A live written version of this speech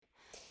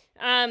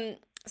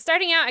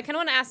Starting out, I kind of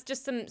want to ask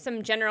just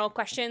some general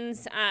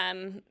questions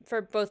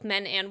for both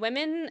men and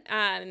women.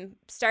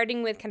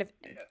 Starting with kind of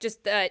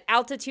just the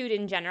altitude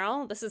in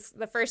general. This is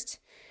the first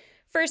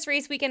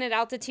race weekend at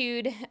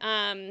altitude,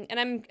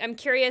 and I'm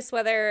curious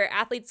whether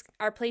athletes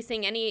are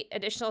placing any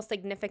additional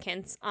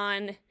significance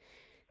on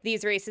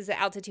these races at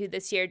altitude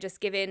this year, just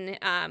given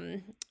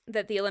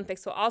that the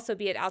Olympics will also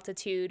be at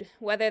altitude.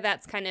 Whether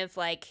that's kind of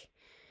like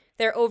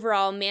their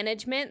overall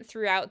management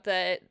throughout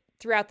the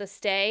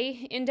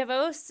stay in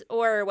Davos,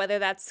 or whether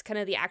that's kind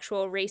of the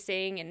actual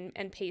racing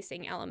and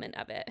pacing element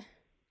of it.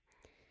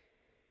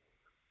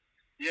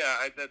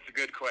 Yeah, that's a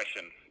good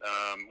question.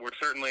 We're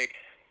certainly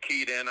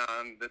keyed in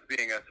on this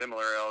being a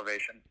similar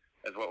elevation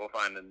as what we'll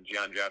find in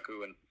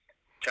Zhangjiakou in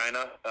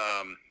China.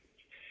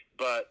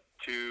 But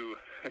to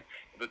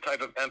the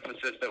type of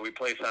emphasis that we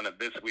place on it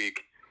this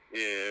week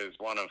is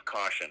one of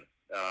caution.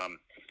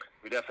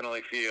 We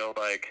definitely feel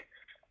like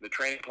the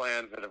training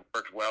plans that have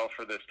worked well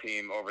for this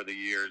team over the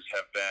years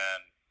have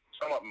been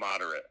somewhat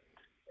moderate.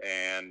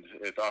 And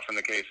it's often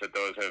the case that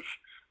those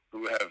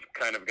who have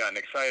kind of gotten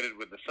excited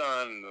with the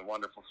sun and the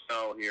wonderful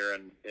snow here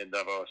in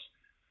Davos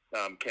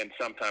can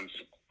sometimes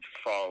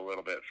fall a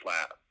little bit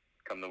flat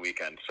come the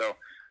weekend. So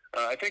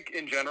I think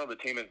in general the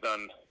team has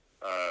done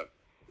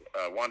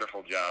a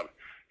wonderful job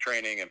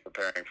training and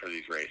preparing for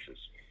these races.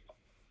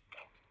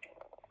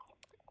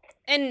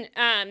 And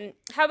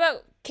how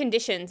about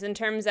conditions in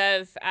terms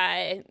of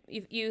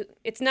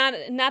it's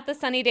not the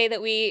sunny day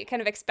that we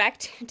kind of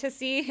expect to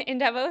see in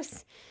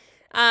Davos.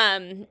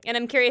 And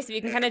I'm curious if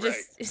you can kind of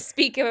just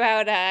speak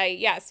about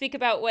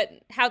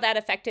how that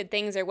affected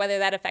things, or whether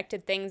that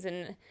affected things,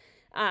 and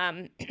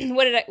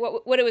what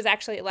it was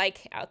actually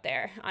like out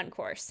there on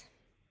course.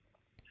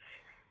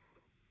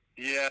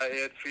 Yeah,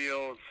 it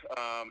feels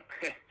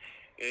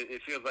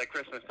it feels like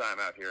Christmas time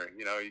out here.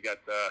 You know, you got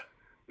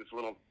this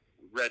little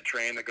red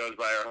train that goes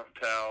by our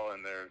hotel,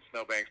 and there's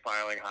snowbanks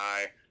piling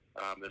high.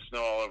 There's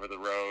snow all over the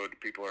road.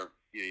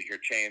 You hear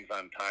chains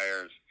on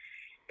tires.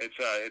 It's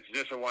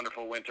just a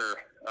wonderful winter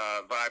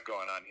vibe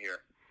going on here.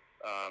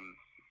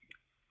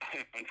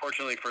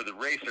 Unfortunately for the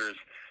racers,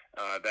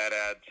 that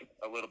adds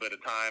a little bit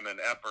of time and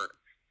effort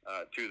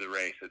to the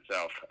race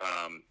itself.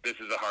 This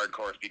is a hard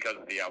course because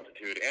of the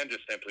altitude, and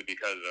just simply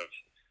because of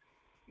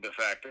the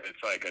fact that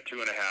it's like a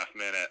 2.5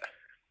 minute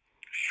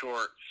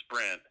short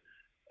sprint,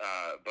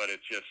 but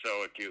it's just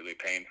so acutely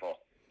painful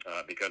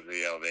because of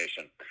the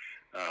elevation.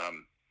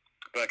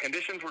 But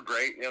conditions were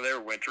great. You know, they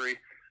were wintry.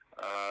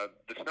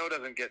 The snow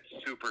doesn't get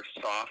super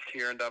soft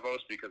here in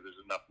Davos because there's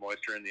enough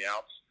moisture in the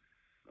Alps.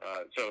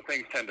 So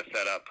things tend to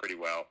set up pretty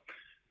well.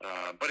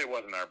 But it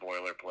wasn't our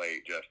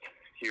boilerplate, just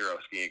hero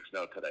skiing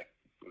snow today.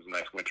 It was a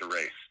nice winter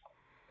race.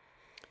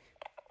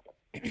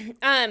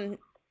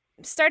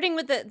 Starting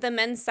with the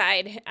men's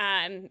side,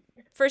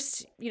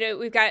 first,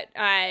 we've got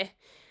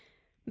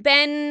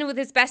Ben with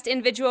his best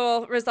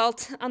individual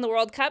result on the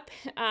World Cup.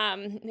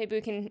 Maybe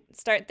we can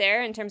start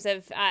there in terms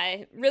of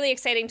really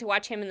exciting to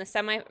watch him in the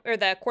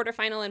the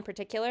quarterfinal in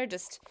particular.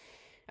 Just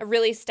a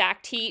really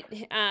stacked heat,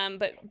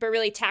 but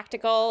really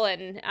tactical,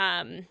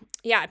 and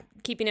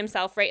keeping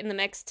himself right in the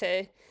mix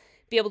to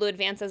be able to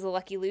advance as a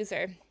lucky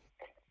loser.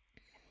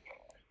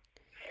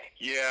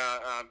 Yeah,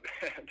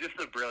 just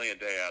a brilliant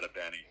day out of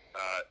Benny.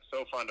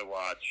 So fun to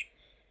watch.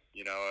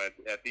 You know,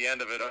 at the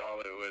end of it all,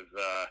 it was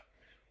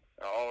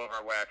all of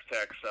our wax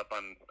techs up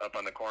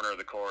on the corner of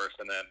the course,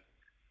 and then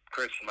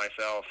Chris and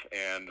myself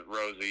and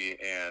Rosie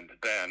and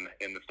Ben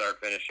in the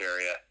start-finish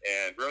area.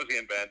 And Rosie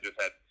and Ben just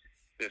had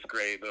this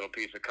great little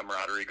piece of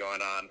camaraderie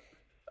going on,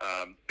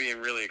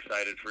 being really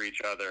excited for each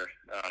other,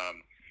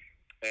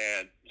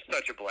 and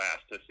such a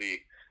blast to see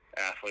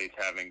athletes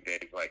having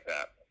days like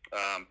that.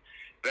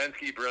 Ben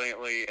skied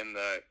brilliantly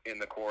in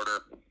the quarter.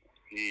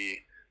 He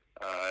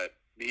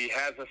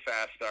has a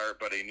fast start,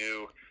 but he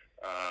knew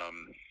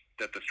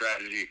that the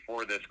strategy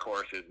for this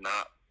course is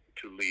not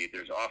to lead.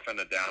 There's often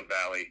a down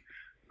valley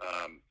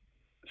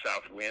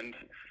south wind,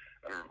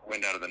 or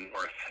wind out of the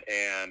north,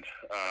 and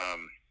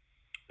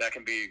that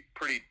can be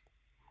pretty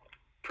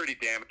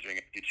damaging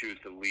if you choose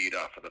to lead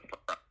off of the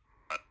front.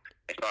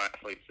 I saw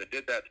athletes that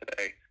did that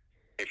today.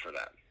 Pay for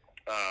that.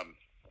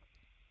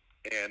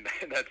 And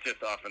that's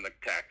just often the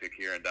tactic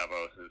here in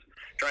Davos, is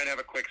trying to have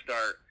a quick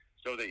start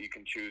so that you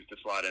can choose to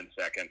slot in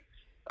second.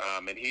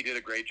 And he did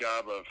a great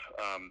job of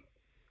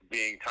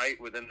being tight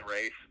within the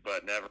race,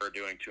 but never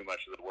doing too much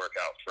of the work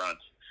out front.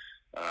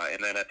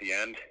 And then at the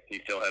end,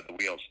 he still had the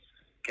wheels.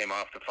 Came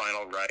off the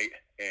final right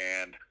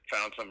and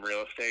found some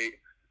real estate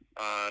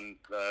on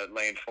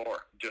lane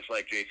 4, just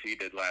like JC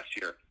did last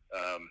year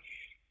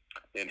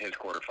in his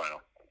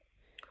quarterfinal.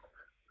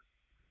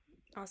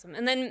 Awesome.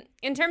 And then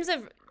in terms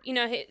of,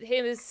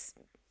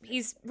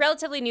 he's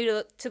relatively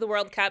new to the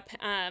World Cup.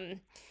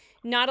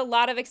 Not a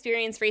lot of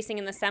experience racing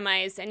in the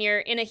semis, and you're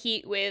in a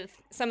heat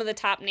with some of the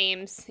top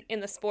names in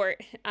the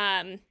sport.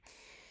 Can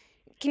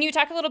you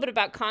talk a little bit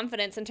about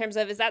confidence in terms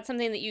of, is that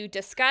something that you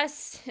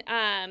discuss,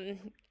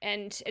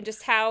 and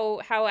just how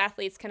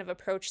athletes kind of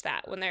approach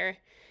that when they're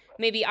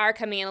maybe are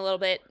coming in a little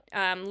bit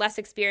less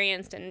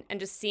experienced, and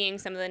just seeing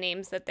some of the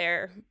names that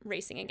they're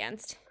racing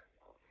against?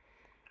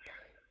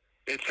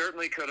 It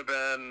certainly could have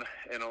been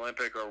an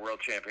Olympic or world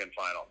champion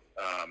final.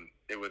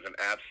 It was an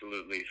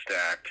absolutely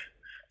stacked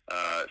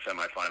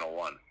semifinal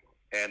one,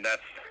 and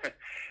that's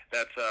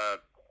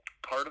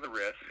part of the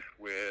risk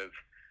with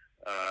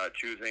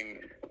choosing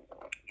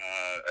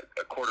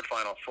a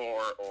quarterfinal 4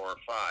 or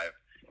 5,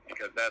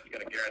 because that's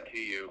going to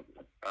guarantee you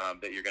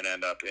that you're going to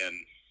end up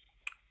in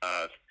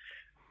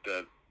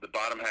the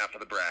bottom half of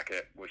the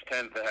bracket, which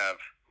tends to have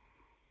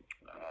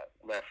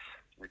less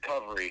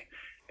recovery,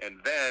 and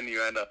then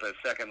you end up as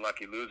second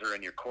lucky loser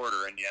in your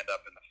quarter, and you end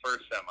up in the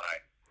first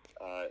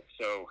semi.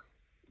 So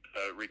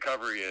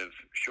recovery is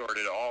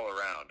shorted all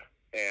around.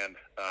 And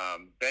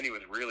Benny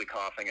was really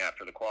coughing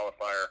after the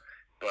qualifier,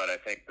 but I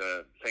think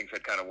the things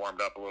had kind of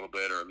warmed up a little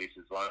bit, or at least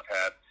his lungs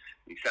had.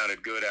 He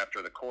sounded good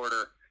after the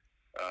quarter.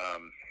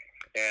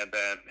 And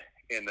then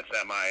in the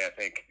semi, I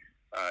think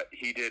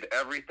he did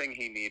everything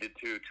he needed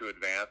to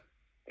advance.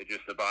 It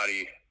just, the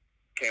body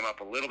came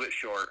up a little bit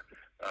short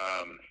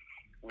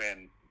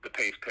when the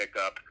pace picked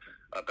up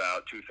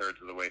about 2/3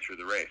 of the way through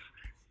the race.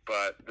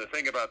 But the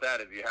thing about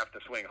that is you have to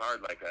swing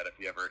hard like that if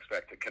you ever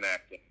expect to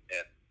connect and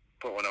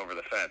put one over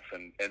the fence.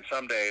 And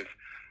some days,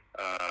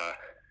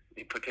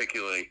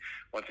 particularly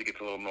once he gets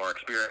a little more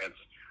experience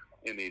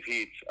in these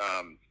heats,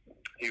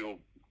 he will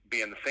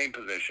be in the same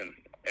position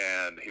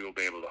and he will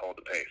be able to hold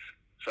the pace.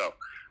 So,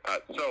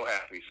 so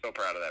happy, so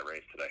proud of that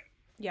race today.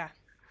 Yeah.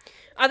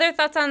 Other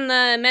thoughts on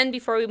the men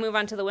before we move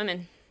on to the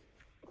women?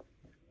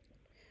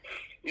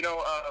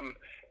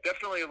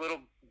 Definitely a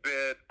little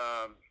bit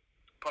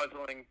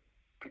puzzling,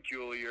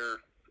 peculiar.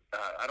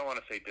 I don't want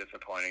to say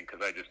disappointing,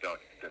 because I just don't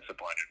get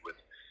disappointed with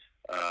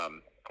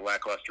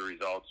lackluster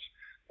results.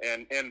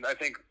 And I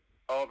think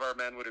all of our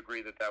men would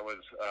agree that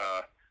was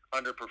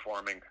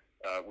underperforming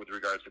with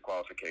regards to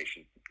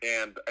qualification.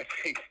 And I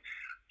think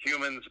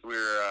humans, we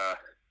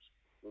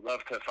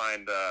love to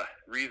find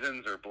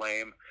reasons or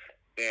blame,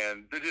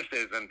 and there just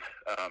isn't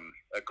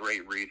a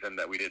great reason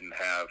that we didn't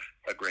have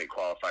a great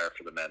qualifier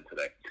for the men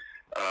today.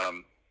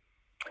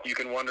 You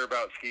can wonder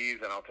about skis,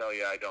 and I'll tell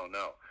you, I don't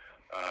know.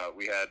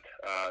 We had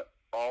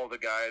all the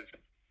guys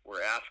were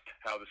asked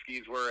how the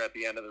skis were at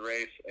the end of the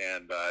race,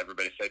 and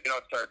everybody said, it's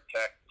hard to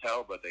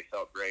tell, but they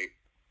felt great.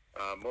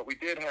 What we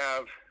did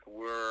have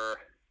were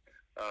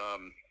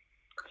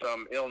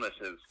some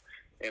illnesses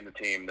in the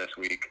team this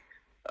week,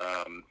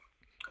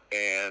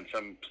 and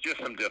some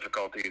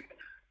difficulties.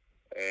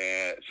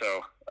 And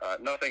so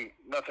nothing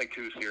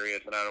too serious,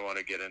 and I don't want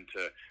to get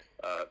into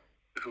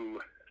who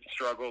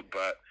struggled,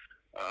 but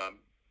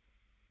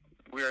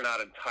we are not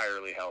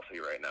entirely healthy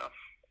right now.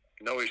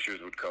 No issues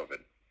with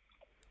COVID.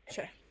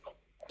 Sure.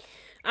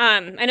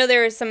 I know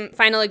there were some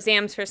final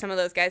exams for some of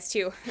those guys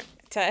too.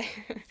 Yeah,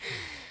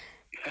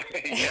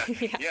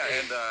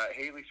 and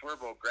Haley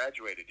Swerbo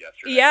graduated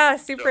yesterday. Yeah,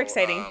 super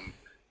exciting.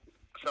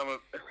 Some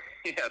of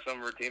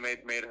her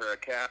teammates made her a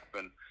cap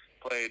and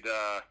played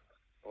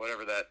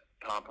whatever that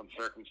pomp and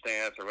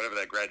circumstance or whatever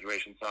that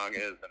graduation song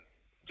is, and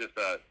just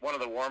one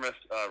of the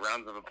warmest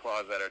rounds of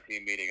applause at our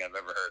team meeting I've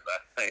ever heard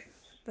last night.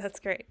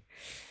 That's great.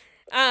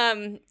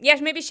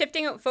 Maybe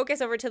shifting focus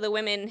over to the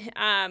women.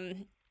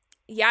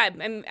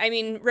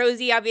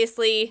 Rosie,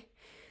 obviously,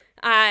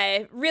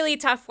 really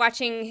tough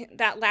watching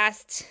that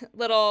last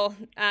little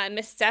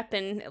misstep,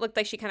 and it looked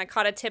like she kind of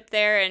caught a tip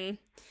there, and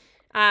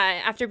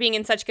after being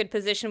in such good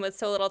position with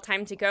so little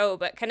time to go,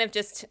 but kind of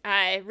just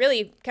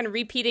really kind of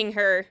repeating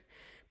her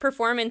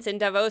performance in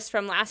Davos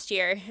from last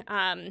year.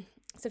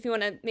 So if you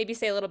want to maybe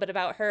say a little bit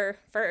about her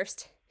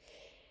first.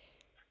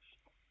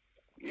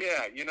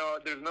 Yeah,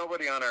 there's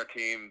nobody on our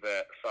team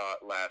that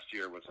thought last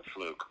year was a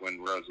fluke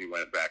when Rosie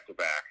went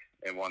back-to-back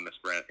and won the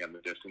sprint and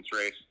the distance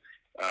race.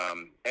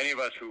 Any of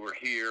us who were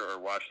here or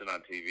watched it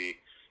on TV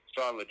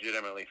saw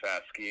legitimately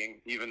fast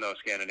skiing, even though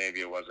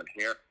Scandinavia wasn't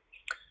here.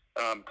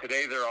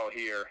 Today they're all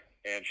here,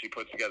 and she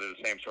puts together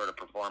the same sort of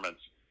performance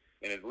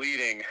and is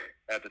leading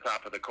at the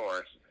top of the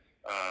course,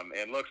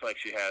 and looks like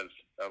she has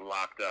a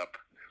locked-up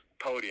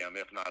podium,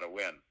 if not a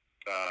win.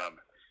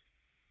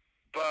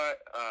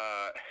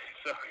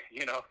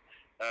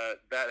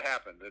 That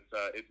happens.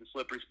 It's a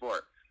slippery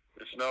sport.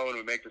 The snow, and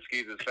we make the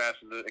skis as fast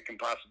as it can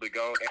possibly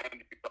go, and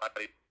your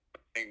body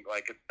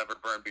like it's never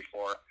burned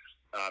before.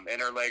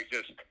 And her legs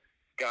just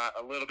got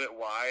a little bit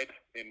wide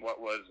in what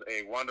was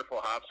a wonderful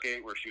hop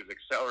skate where she was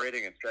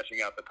accelerating and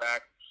stretching out the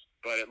pack,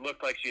 but it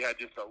looked like she had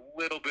just a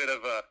little bit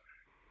of a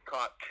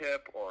caught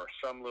tip or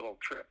some little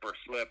trip or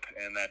slip,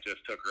 and that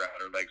just took her out.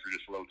 Her legs were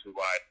just a little too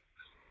wide.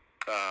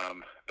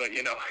 But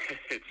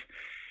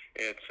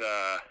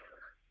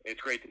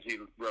it's great to see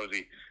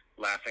Rosie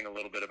laughing a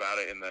little bit about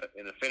it in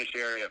the finish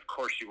area. Of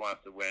course she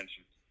wants to win.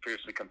 She's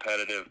fiercely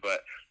competitive,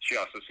 but she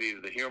also sees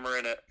the humor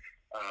in it.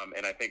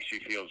 And I think she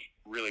feels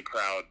really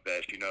proud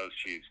that she knows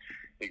she's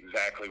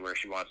exactly where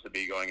she wants to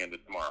be going into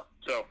tomorrow.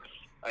 So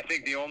I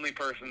think the only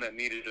person that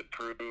needed to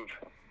prove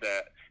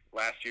that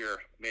last year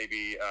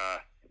maybe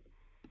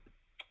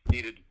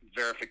needed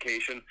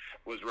verification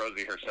was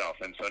Rosie herself.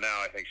 And so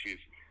now I think she's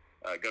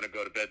going to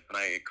go to bed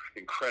tonight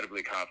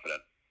incredibly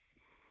confident.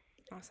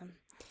 Awesome.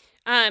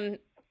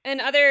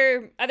 And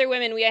other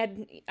women, we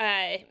had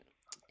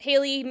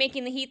Haley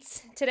making the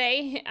heats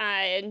today,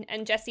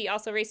 and Jessie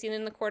also racing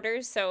in the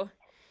quarters. So,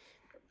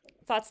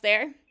 thoughts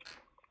there?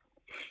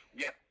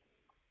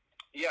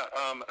 Yeah.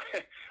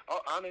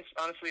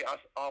 Honestly,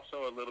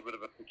 also a little bit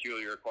of a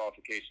peculiar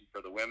qualification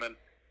for the women.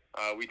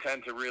 We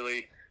tend to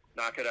really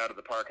knock it out of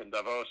the park in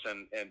Davos,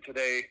 and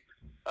today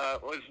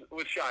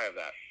was shy of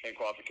that in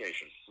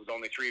qualification. It was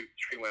only three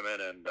women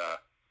and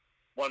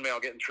one male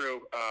getting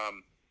through.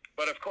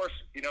 But of course,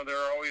 there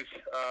are always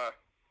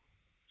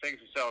things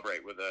to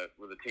celebrate with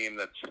a team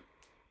that's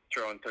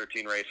throwing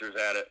 13 racers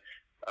at it.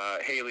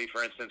 Haley,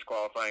 for instance,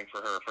 qualifying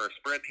for her first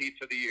sprint heats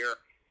of the year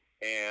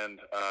and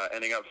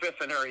ending up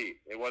fifth in her heat.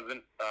 It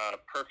wasn't a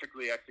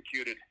perfectly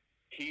executed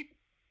heat.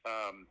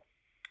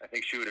 I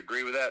think she would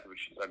agree with that,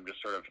 which I'm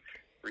just sort of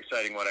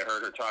reciting what I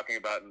heard her talking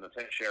about in the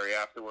finish area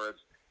afterwards.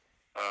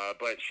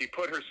 But she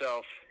put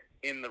herself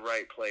in the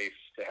right place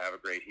to have a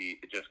great heat.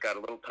 It just got a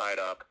little tied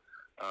up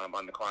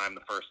on the climb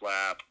the first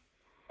lap.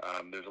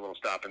 There's a little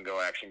stop and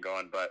go action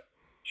going, but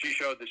she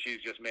showed that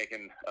she's just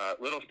making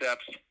little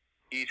steps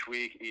each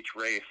week, each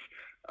race,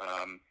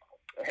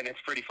 and it's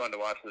pretty fun to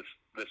watch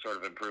this sort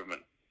of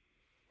improvement.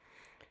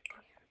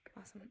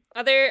 Awesome.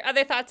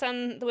 Other thoughts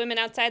on the women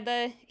outside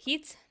the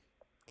heats?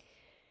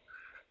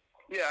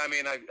 Yeah, I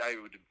mean, I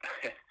would.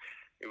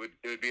 It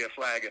would be a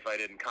flag if I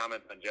didn't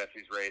comment on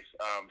Jessie's race.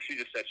 She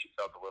just said she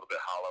felt a little bit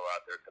hollow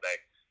out there today.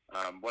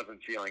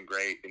 Wasn't feeling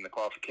great in the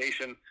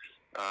qualification,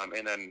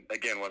 and then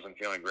again wasn't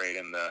feeling great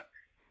in the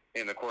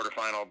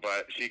quarterfinal.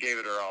 But she gave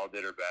it her all,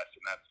 did her best,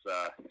 and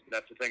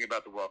that's the thing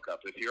about the World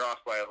Cup. If you're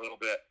off by a little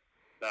bit,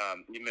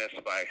 you miss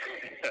by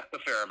a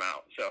fair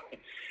amount. So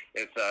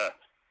it's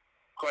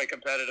quite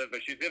competitive,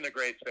 but she's in a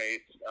great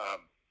space.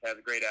 Has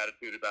a great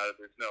attitude about it.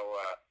 There's no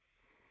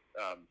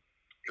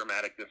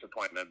dramatic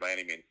disappointment by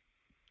any means.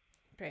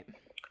 Great.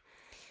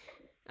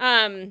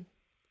 Now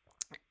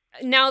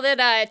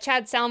that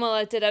Chad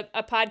Salmela did a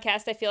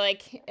podcast, I feel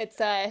like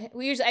it's I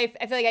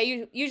feel like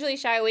I usually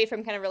shy away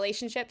from kind of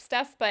relationship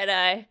stuff, but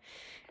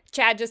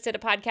Chad just did a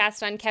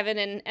podcast on Kevin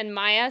and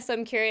Maya, so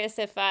I'm curious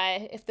if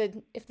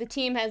the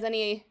team has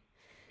any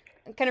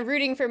kind of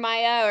rooting for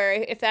Maya, or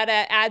if that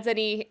adds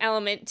any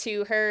element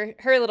to her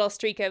little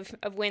streak of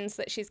wins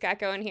that she's got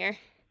going here.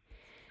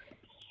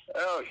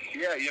 Oh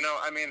yeah,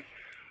 I mean,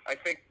 I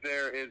think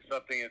there is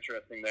something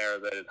interesting there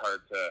that is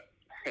hard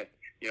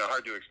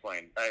to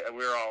explain.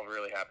 We're all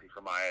really happy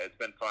for Maya. It's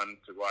been fun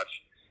to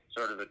watch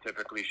sort of a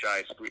typically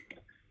shy, sweet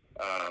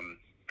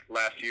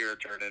last year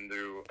turn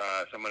into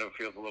someone who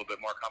feels a little bit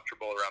more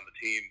comfortable around the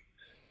team.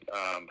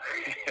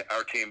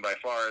 Our team by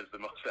far is the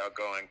most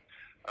outgoing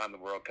on the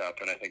World Cup,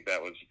 and I think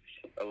that was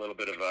a little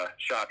bit of a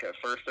shock at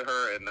first to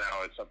her, and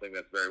now it's something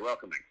that's very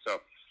welcoming.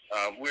 So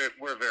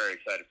we're very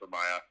excited for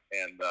Maya,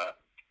 and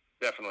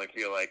definitely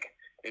feel like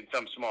in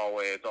some small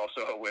way it's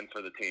also a win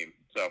for the team.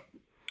 So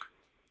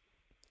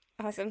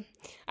awesome.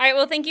 All right,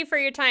 well, thank you for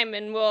your time,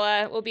 and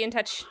we'll be in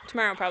touch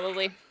tomorrow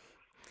probably.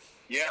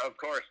 Yeah, of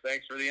course.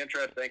 Thanks for the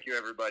interest. Thank you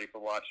everybody for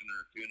watching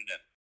or tuning in.